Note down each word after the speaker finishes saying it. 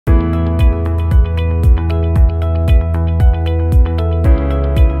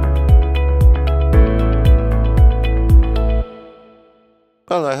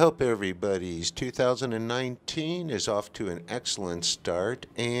Well, I hope everybody's 2019 is off to an excellent start,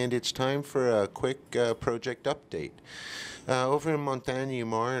 and it's time for a quick project update. Over in Montaña y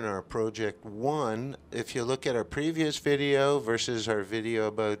Mar in our Project 1, if you look at our previous video versus our video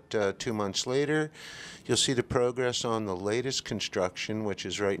about 2 months later, you'll see the progress on the latest construction, which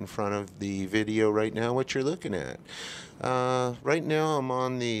is right in front of the video right now, what you're looking at. Right now I'm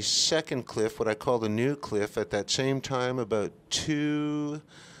on the second cliff, what I call the new cliff. At that same time, about two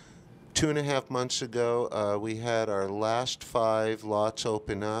and a half months ago, we had our last 5 lots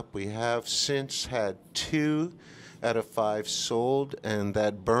open up. We have since had 2 out of 5 sold, and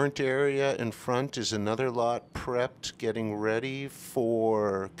that burnt area in front is another lot prepped, getting ready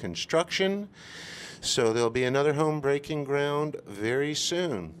for construction. So there'll be another home breaking ground very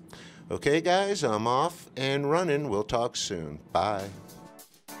soon. Okay guys, I'm off and running. We'll talk soon. Bye.